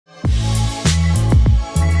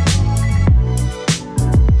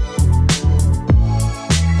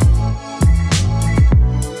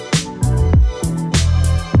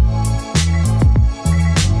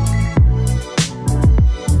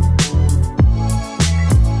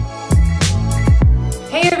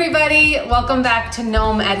everybody. Welcome back to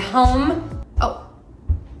Gnome at Home.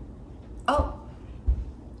 Oh,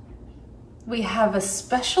 we have a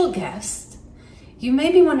special guest. You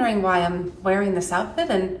may be wondering why I'm wearing this outfit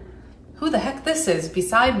and who the heck this is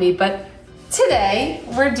beside me, but today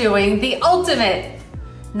we're doing the ultimate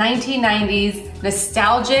 1990s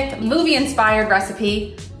nostalgic movie-inspired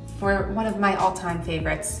recipe for one of my all-time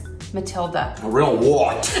favorites, Matilda. A real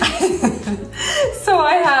what? So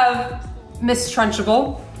I have Miss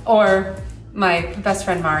Trunchable, or my best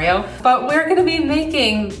friend Mario, but we're gonna be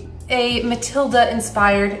making a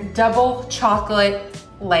Matilda-inspired double chocolate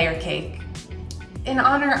layer cake in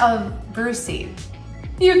honor of Brucey.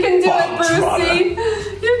 You can do it, Brucey!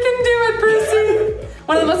 You can do it, Brucey!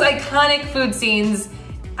 One of the most iconic food scenes,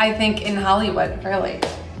 I think, in Hollywood, really.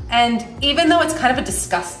 And even though it's kind of a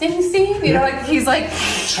disgusting scene, you know, like he's like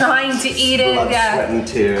trying to eat it. Blood, sweat, and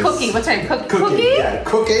tears. Cookie, what's her name? Cookie? Yeah,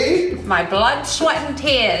 cookie. My blood, sweat, and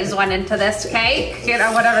tears went into this cake. You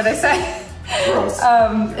know, whatever they say. Gross.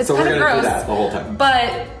 It's so kind of gross. Do that the whole time.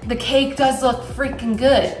 But the cake does look freaking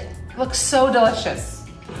good. It looks so delicious.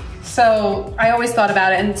 So I always thought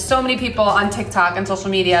about it, and so many people on TikTok and social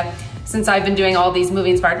media, since I've been doing all these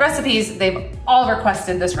movie-inspired recipes, they've all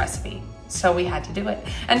requested this recipe. So we had to do it.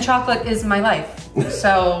 And chocolate is my life.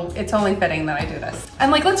 So it's only fitting that I do this. And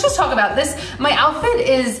like, let's just talk about this. My outfit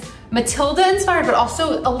is Matilda inspired, but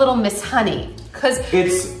also a little Miss Honey. Cause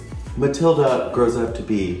it's Matilda grows up to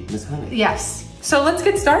be Miss Honey. Yes. So let's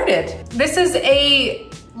get started. This is a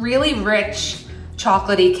really rich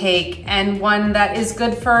chocolatey cake and one that is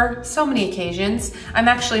good for so many occasions. I'm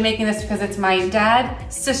actually making this because it's my dad,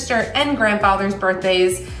 sister, and grandfather's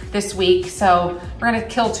birthdays this week. So we're gonna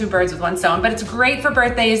kill two birds with one stone, but it's great for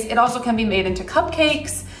birthdays. It also can be made into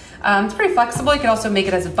cupcakes. It's pretty flexible. You can also make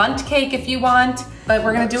it as a bundt cake if you want, but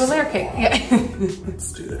we're gonna do a layer cake. Yeah.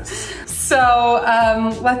 Let's do this. So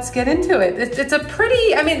let's get into it. It's a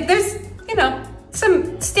pretty, I mean, there's, you know,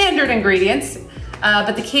 some standard ingredients,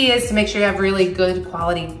 but the key is to make sure you have really good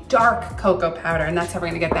quality dark cocoa powder, and that's how we're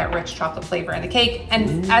gonna get that rich chocolate flavor in the cake.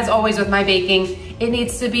 And as always with my baking, it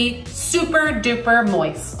needs to be super duper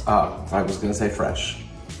moist. Oh, I was gonna say fresh.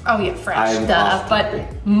 Oh yeah, fresh, duh,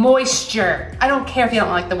 but moisture. I don't care if you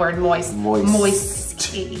don't like the word moist.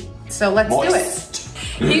 Moisty. So let's do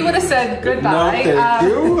it. He would have said goodbye. No, thank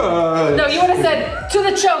you. No, you would have said to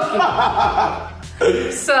the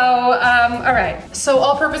choking. So, all right. So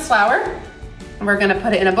all-purpose flour. We're gonna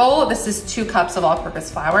put it in a bowl. This is 2 cups of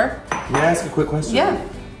all-purpose flour. May I ask a quick question? Yeah.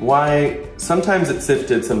 Why, sometimes it's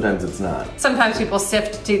sifted, sometimes it's not? Sometimes people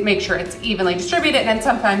sift to make sure it's evenly distributed, and then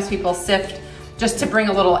sometimes people sift just to bring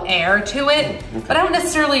a little air to it. Okay. But I don't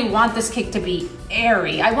necessarily want this cake to be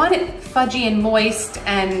airy. I want it fudgy and moist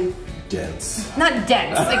and... dense. Not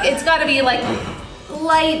dense, like it's gotta be like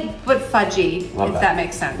light but fudgy, if that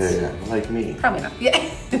makes sense. Yeah, like me. Probably not, yeah.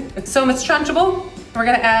 So Miss Trunchable, we're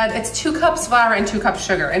gonna add, it's 2 cups flour and 2 cups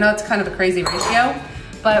sugar. I know it's kind of a crazy ratio,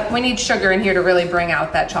 but we need sugar in here to really bring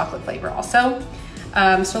out that chocolate flavor also.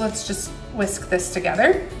 So let's just whisk this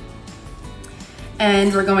together.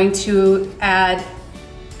 And we're going to add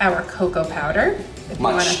our cocoa powder.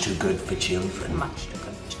 Much too good for children. Much too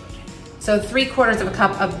good for children. So 3/4 of a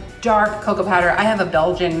cup of dark cocoa powder. I have a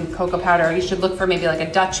Belgian cocoa powder. You should look for maybe like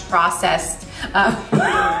a Dutch processed.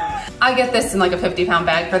 I get this in like a 50-pound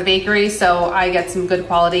bag for the bakery, so I get some good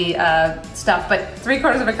quality stuff. But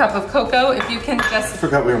 3/4 of a cup of cocoa, if you can just... I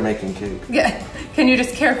forgot we were making cake. Yeah, can you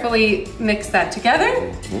just carefully mix that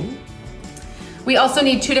together? We also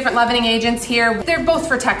need 2 different leavening agents here. They're both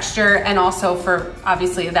for texture and also for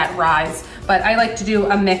obviously that rise. But I like to do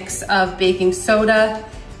a mix of baking soda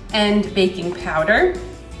and baking powder.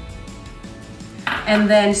 And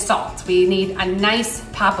then salt. We need a nice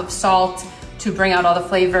pop of salt to bring out all the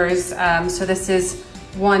flavors. So this is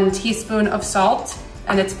 1 teaspoon of salt,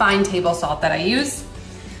 and it's fine table salt that I use.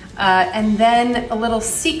 And then a little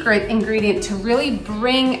secret ingredient to really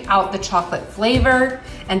bring out the chocolate flavor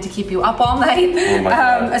and to keep you up all night,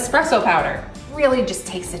 espresso powder. Really just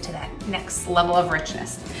takes it to that next level of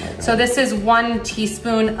richness. So this is 1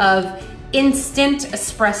 teaspoon of instant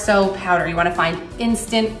espresso powder. You wanna find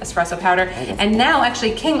instant espresso powder. And now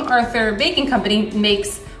actually King Arthur Baking Company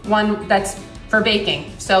makes one that's for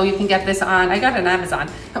baking. So you can get this on, I got it on Amazon,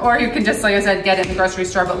 or you can just, like I said, get it in the grocery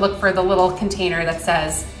store, but look for the little container that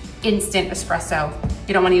says instant espresso.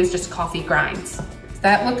 You don't want to use just coffee grinds.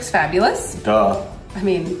 That looks fabulous. Duh. I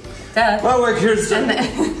mean, duh. Well, we're here's and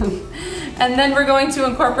then we're going to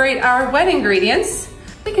incorporate our wet ingredients.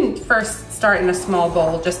 We can first start in a small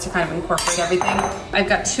bowl just to kind of incorporate everything. I've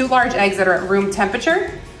got 2 large eggs that are at room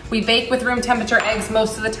temperature. We bake with room temperature eggs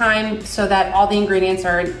most of the time so that all the ingredients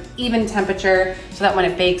are an even temperature so that when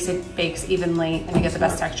it bakes evenly and you get the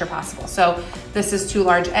best texture possible. So this is 2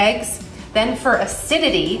 large eggs. Then for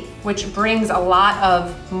acidity, which brings a lot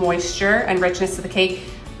of moisture and richness to the cake,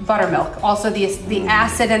 buttermilk. Also the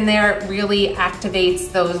acid in there really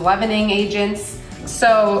activates those leavening agents.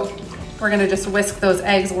 So we're gonna just whisk those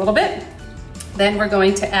eggs a little bit. Then we're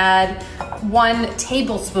going to add 1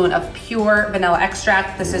 tablespoon of pure vanilla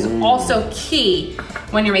extract. This is also key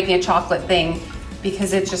when you're making a chocolate thing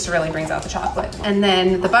because it just really brings out the chocolate. And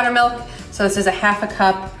then the buttermilk. So this is a 1/2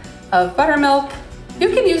 cup of buttermilk. You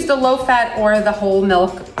can use the low fat or the whole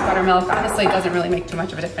milk buttermilk. Honestly, it doesn't really make too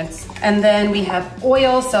much of a difference. And then we have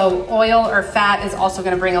oil. So oil or fat is also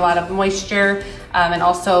gonna bring a lot of moisture and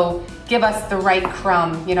also give us the right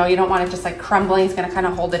crumb. You know, you don't want it just like crumbling. It's gonna kind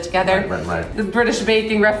of hold it together. Right. The British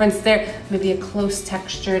baking reference there. Maybe a close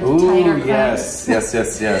textured, tighter crumb. Yes.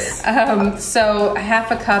 So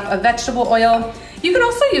 1/2 cup of vegetable oil. You can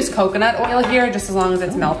also use coconut oil here, just as long as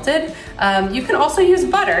it's melted. You can also use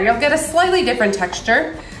butter. You'll get a slightly different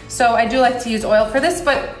texture. So I do like to use oil for this,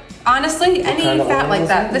 but honestly, any fat like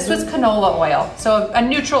that. This was canola oil. So a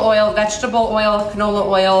neutral oil, vegetable oil, canola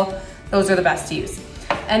oil, those are the best to use.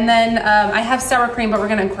 And then I have sour cream, but we're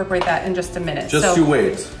gonna incorporate that in just a minute. Just you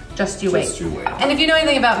wait. Just you wait. And if you know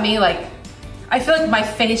anything about me, like, I feel like my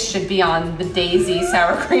face should be on the Daisy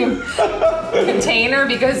sour cream container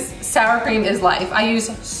because sour cream is life. I use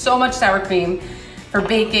so much sour cream for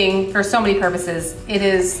baking, for so many purposes. It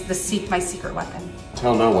is my secret weapon.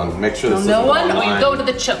 Tell no one. Make sure this no one, or you go to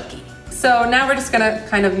the chunky. So now we're just gonna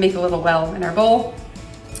kind of make a little well in our bowl.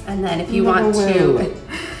 And then if you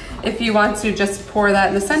want to just pour that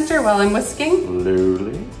in the center while I'm whisking.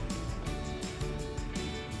 Slowly.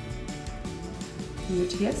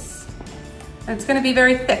 Yes. And it's gonna be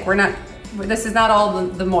very thick. This is not all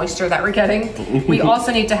the moisture that we're getting. We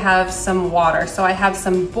also need to have some water. So I have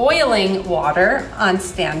some boiling water on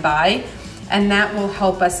standby, and that will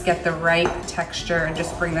help us get the right texture and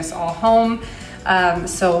just bring this all home.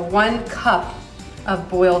 So 1 cup of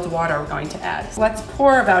boiled water we're going to add. So let's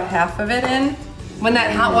pour about 1/2 of it in. When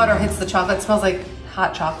that hot water hits the chocolate, it smells like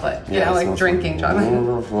hot chocolate, you know, like drinking chocolate.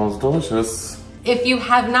 It smells delicious. If you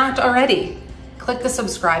have not already, click the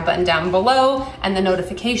subscribe button down below and the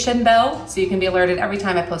notification bell so you can be alerted every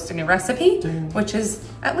time I post a new recipe, which is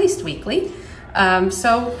at least weekly.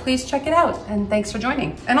 So please check it out, and thanks for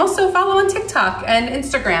joining. And also follow on TikTok and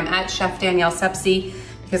Instagram at Chef Danielle Sepsy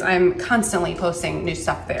because I'm constantly posting new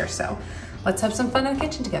stuff there. So let's have some fun in the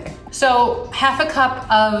kitchen together. So 1/2 cup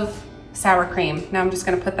of sour cream. Now I'm just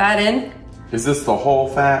gonna put that in. Is this the whole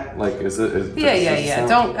fat? Like, is it? Yeah.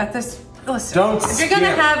 Don't, at this, listen, if you're gonna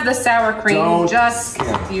have the sour cream, just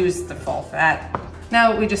use the full fat.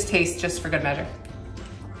 Now we just taste just for good measure.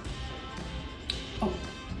 Oh,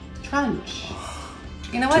 crunch.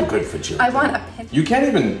 You know what? Too good for children. I want a pinch. You can't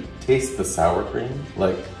even taste the sour cream,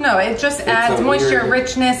 like. No, it just adds moisture,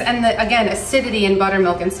 richness, and again, acidity in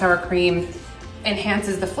buttermilk and sour cream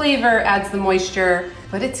enhances the flavor, adds the moisture,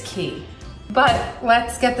 but it's key. But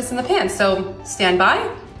let's get this in the pan. So stand by.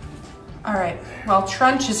 All right, while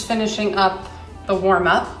Trunch is finishing up the warm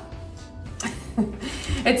up,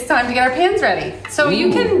 it's time to get our pans ready. So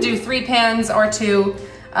you can do 3 pans or 2.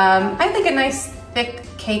 I think a nice thick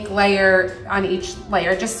cake layer on each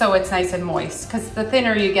layer, just so it's nice and moist, because the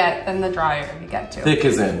thinner you get, then the drier you get too. Thick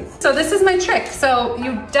is in. So this is my trick. So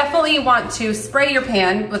you definitely want to spray your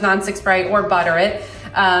pan with nonstick spray or butter it,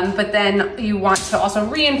 but then you want to also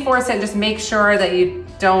reinforce it and just make sure that you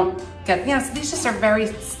don't get, so these just are very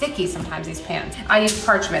sticky sometimes, these pans. I use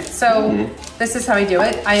parchment. So this is how I do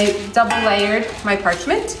it. I double layered my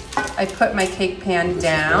parchment. I put my cake pan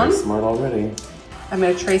down. Very smart already. I'm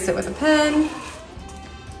gonna trace it with a pen.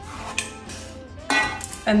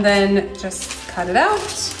 And then just cut it out.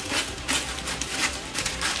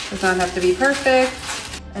 Does not have to be perfect.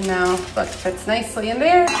 And now, look, it fits nicely in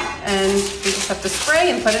there. And we just have to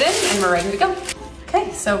spray and put it in, and we're ready to go.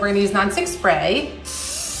 Okay, so we're gonna use nonstick spray.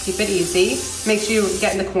 Keep it easy. Make sure you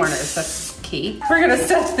get in the corners, that's key. We're gonna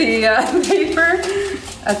set the paper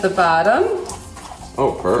at the bottom.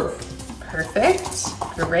 Oh, Perfect,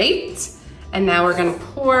 great. And now we're gonna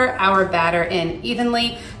pour our batter in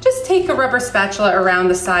evenly. Just take a rubber spatula around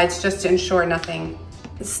the sides just to ensure nothing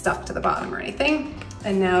is stuck to the bottom or anything.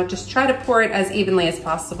 And now just try to pour it as evenly as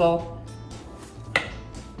possible.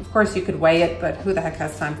 Of course you could weigh it, but who the heck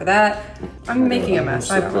has time for that? I'm making a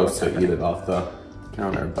mess. I'm supposed to eat it off the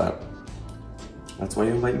counter, but that's why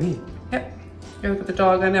you invite me. Yep, go look at the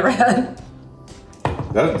dog I never had.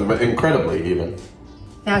 That's incredibly even.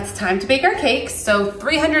 Now it's time to bake our cakes. So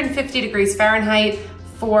 350 degrees Fahrenheit,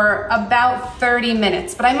 for about 30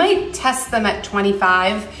 minutes, but I might test them at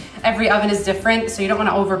 25. Every oven is different, so you don't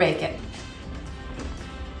want to overbake it.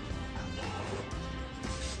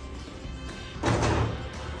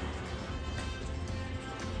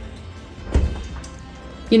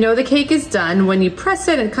 You know the cake is done when you press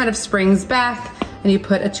it, it kind of springs back and you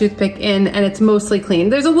put a toothpick in and it's mostly clean.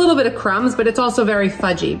 There's a little bit of crumbs, but it's also very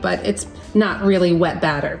fudgy, but it's not really wet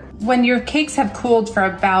batter. When your cakes have cooled for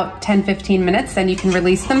about 10-15 minutes, then you can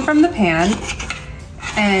release them from the pan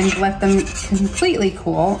and let them completely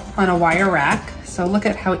cool on a wire rack. So look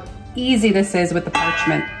at how easy this is with the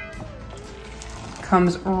parchment.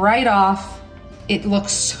 Comes right off. It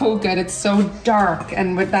looks so good. It's so dark,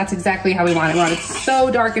 and that's exactly how we want it. We want it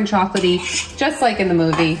so dark and chocolatey, just like in the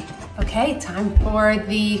movie. Okay, time for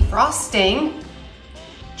the frosting.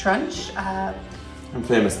 Trunch. I'm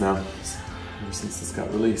famous now, ever since this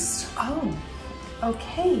got released. Oh,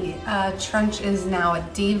 okay. Trunch is now a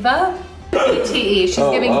diva. BTE, she's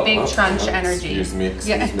giving big Trunch energy. Excuse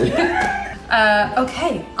me.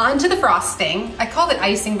 Okay, on to the frosting. I called it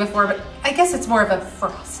icing before, but I guess it's more of a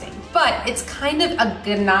frosting. But it's kind of a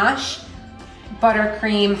ganache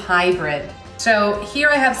buttercream hybrid. So here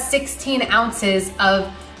I have 16 ounces of,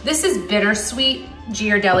 this is bittersweet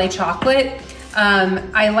Ghirardelli chocolate.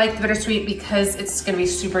 I like the bittersweet because it's gonna be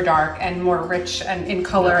super dark and more rich and in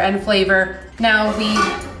color and flavor. Now we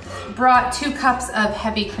brought 2 cups of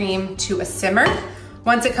heavy cream to a simmer.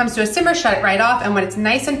 Once it comes to a simmer, shut it right off, and when it's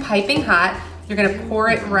nice and piping hot, you're gonna pour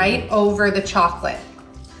it right over the chocolate.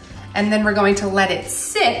 And then we're going to let it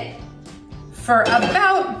sit for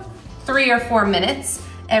about 3 or 4 minutes.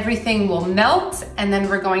 Everything will melt, and then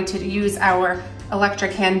we're going to use our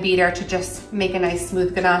electric hand beater to just make a nice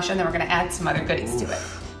smooth ganache, and then we're gonna add some other goodies to it.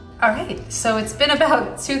 All right, so it's been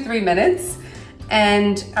about 2-3 minutes,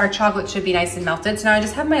 and our chocolate should be nice and melted. So now I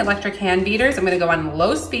just have my electric hand beaters. I'm gonna go on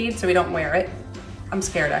low speed so we don't wear it. I'm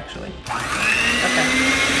scared, actually. Okay.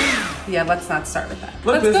 Yeah, let's not start with that.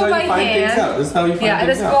 Look, let's go by hand. This is how you find things out. Yeah,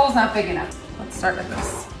 this bowl's not big enough. Let's start with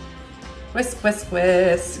this. Whisk, whisk,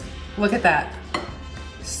 whisk. Look at that.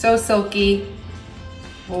 So silky,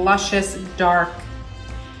 luscious, dark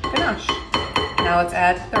ganache. Now let's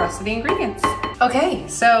add the rest of the ingredients. Okay,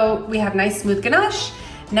 so we have nice smooth ganache.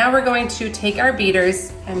 Now we're going to take our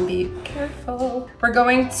beaters and be careful. We're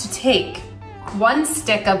going to take 1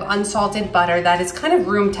 stick of unsalted butter that is kind of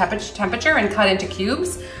room temperature and cut into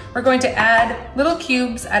cubes. We're going to add little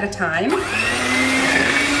cubes at a time. And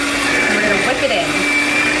we're gonna whip it in.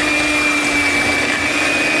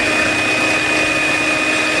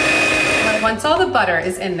 Once all the butter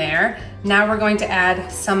is in there, now we're going to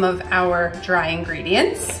add some of our dry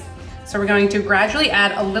ingredients. So we're going to gradually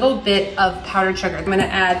add a little bit of powdered sugar. I'm gonna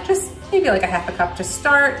add just maybe like a half a cup to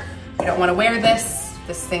start. You don't wanna wear this.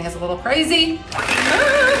 This thing is a little crazy.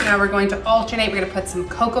 Now we're going to alternate. We're gonna put some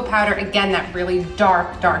cocoa powder. Again, that really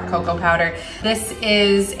dark cocoa powder. This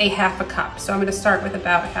is a half a cup. So I'm gonna start with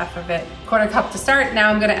about half of it. 1/4 cup to start. Now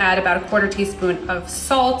I'm gonna add about a 1/4 teaspoon of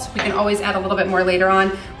salt. We can always add a little bit more later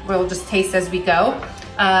on. We'll just taste as we go.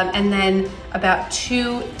 And then about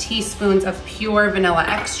 2 teaspoons of pure vanilla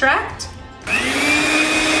extract.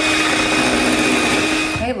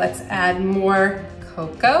 Okay, let's add more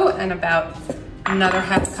cocoa and about another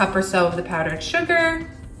half cup or so of the powdered sugar.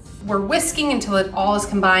 We're whisking until it all is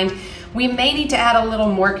combined. We may need to add a little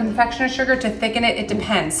more confectioner sugar to thicken it. It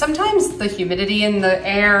depends. Sometimes the humidity in the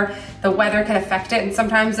air, the weather can affect it, and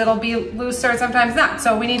sometimes it'll be looser, sometimes not.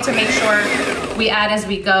 So we need to make sure we add as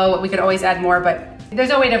we go. We could always add more, but there's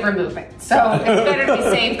no way to remove it. So it's better to be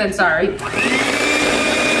safe than sorry.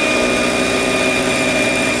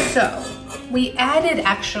 So we added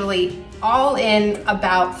actually all in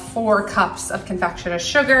about 4 cups of confectioner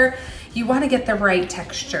sugar. You wanna get the right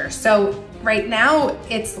texture. So right now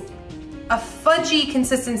it's a fudgy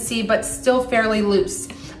consistency, but still fairly loose.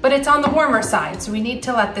 But it's on the warmer side, so we need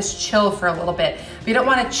to let this chill for a little bit. We don't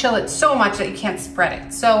wanna chill it so much that you can't spread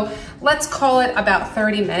it. So let's call it about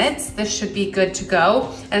 30 minutes. This should be good to go.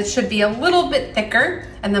 And it should be a little bit thicker,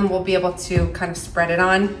 and then we'll be able to kind of spread it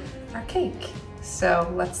on our cake.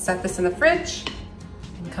 So let's set this in the fridge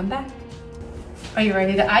and come back. Are you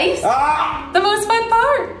ready to ice? Ah! The most fun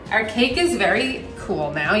part. Our cake is very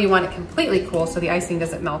cool now. You want it completely cool so the icing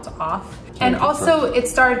doesn't melt off. And also it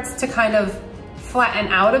starts to kind of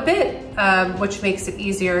flatten out a bit, which makes it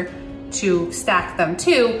easier to stack them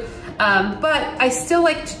too. But I still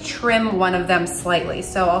like to trim one of them slightly.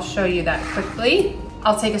 So I'll show you that quickly.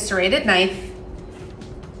 I'll take a serrated knife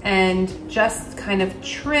and just kind of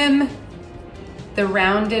trim the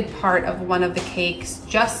rounded part of one of the cakes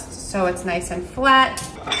just so it's nice and flat.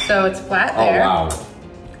 So it's flat there. Oh, wow.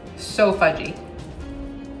 So fudgy.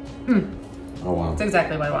 Oh wow. That's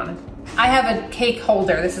exactly what I wanted. I have a cake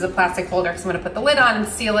holder. This is a plastic holder because I'm gonna put the lid on and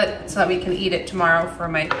seal it so that we can eat it tomorrow for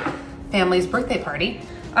my family's birthday party.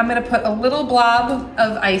 I'm gonna put a little blob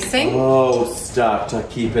of icing. Oh, stop, to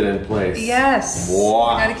keep it in place. Yes,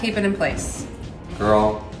 Wow. gotta keep it in place.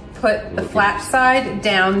 Girl. Put the flat side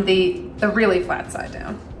down, the really flat side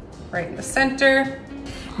down, right in the center.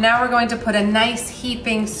 Now we're going to put a nice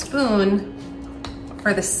heaping spoon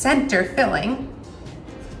for the center filling.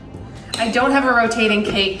 I don't have a rotating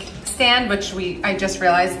cake stand, which I just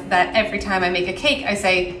realized that every time I make a cake, I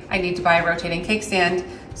say I need to buy a rotating cake stand.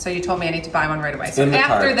 So you told me I need to buy one right away. So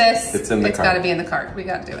after this, it's gotta be in the cart. We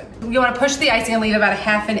gotta do it. You wanna push the icing and leave about a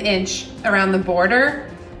 ½ an inch around the border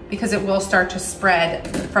because it will start to spread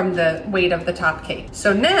from the weight of the top cake.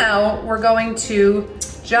 So now we're going to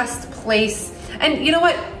just place, and you know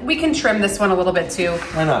what? We can trim this one a little bit too.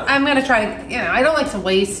 Why not? I'm gonna try to, I don't like to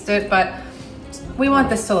waste it, but we want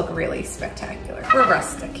this to look really spectacular. We're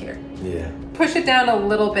rustic here. Yeah. Push it down a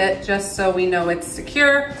little bit just so we know it's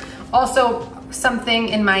secure. Also, something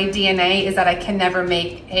in my DNA is that I can never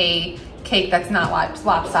make a cake that's not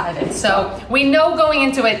lopsided. So we know going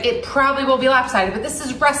into it, it probably will be lopsided, but this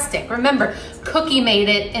is rustic. Remember, Cookie made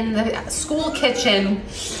it in the school kitchen,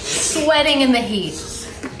 sweating in the heat.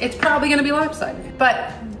 It's probably gonna be lopsided.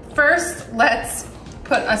 But first, let's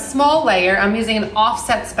put a small layer. I'm using an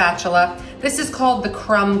offset spatula. This is called the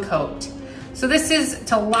crumb coat. So this is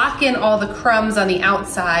to lock in all the crumbs on the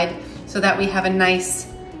outside so that we have a nice,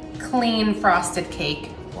 clean frosted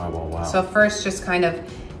cake. Wow, wow, wow. So first just kind of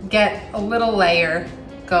get a little layer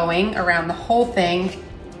going around the whole thing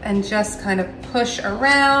and just kind of push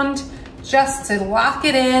around just to lock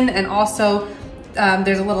it in, and also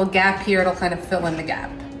there's a little gap here, it'll kind of fill in the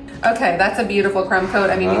gap. Okay, that's a beautiful crumb coat.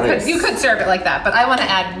 I mean, nice. you could serve it like that, but I want to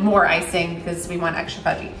add more icing because we want extra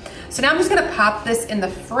fudgy. So now I'm just gonna pop this in the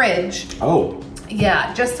fridge. Oh.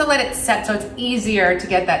 Yeah, just to let it set so it's easier to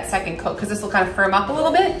get that second coat, because this will kind of firm up a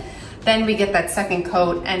little bit. Then we get that second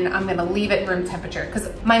coat, and I'm gonna leave it room temperature because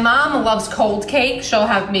my mom loves cold cake. She'll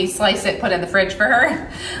have me slice it, put it in the fridge for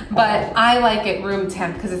her. But I like it room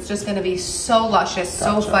temp because it's just gonna be so luscious,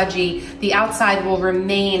 so fudgy. The outside will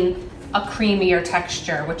remain a creamier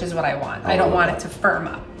texture, which is what I want. I don't want it to firm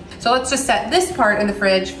up. So let's just set this part in the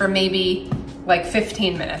fridge for maybe like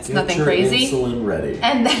 15 minutes, nothing crazy. Insulin ready.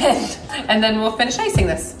 And then we'll finish icing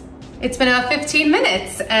this. It's been about 15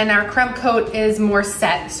 minutes and our crumb coat is more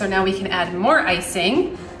set. So now we can add more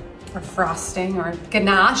icing or frosting or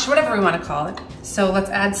ganache, whatever we want to call it. So let's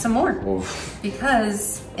add some more. Oof.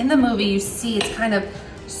 Because in the movie you see it's kind of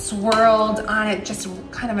swirled on it, just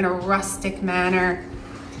kind of in a rustic manner.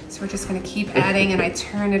 So we're just gonna keep adding, and I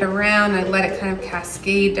turn it around, and I let it kind of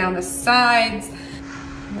cascade down the sides.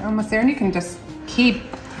 You're almost there, and you can just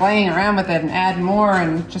keep playing around with it and add more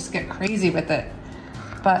and just get crazy with it.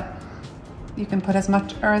 But you can put as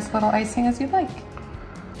much or as little icing as you like.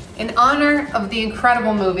 In honor of the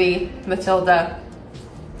incredible movie, Matilda,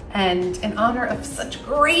 and in honor of such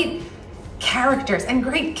great characters and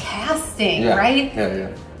great casting, right? Yeah,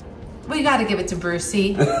 yeah. We gotta give it to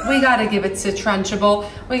Brucey. We gotta give it to Trunchbull.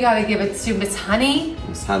 We gotta give it to Miss Honey.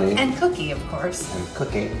 Miss Honey. And Cookie, of course. And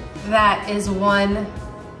Cookie. That is one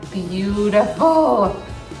beautiful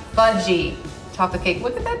fudgy chocolate cake.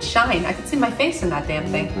 Look at that shine. I can see my face in that damn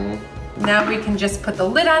thing. Mm-hmm. Now we can just put the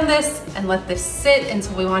lid on this and let this sit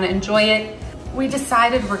until we wanna enjoy it. We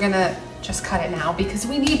decided we're gonna just cut it now because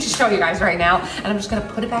we need to show you guys right now, and I'm just gonna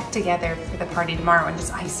put it back together for the party tomorrow and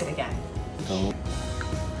just ice it again.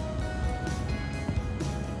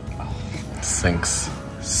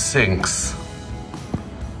 Sinks.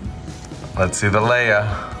 Let's see the layer.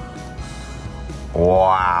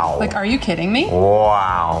 Wow. Like, are you kidding me?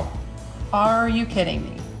 Wow. Are you kidding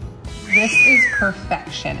me? This is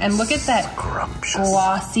perfection. And look at that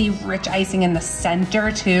glossy, rich icing in the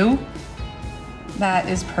center too. That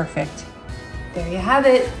is perfect. There you have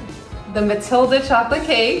it. The Matilda chocolate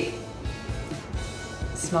cake.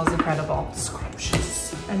 Smells incredible.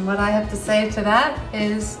 Scrumptious. And what I have to say to that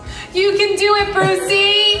is, you can do it,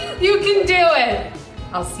 Brucey! You can do it!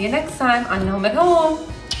 I'll see you next time on Home at Home.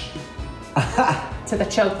 To the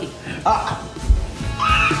chokey.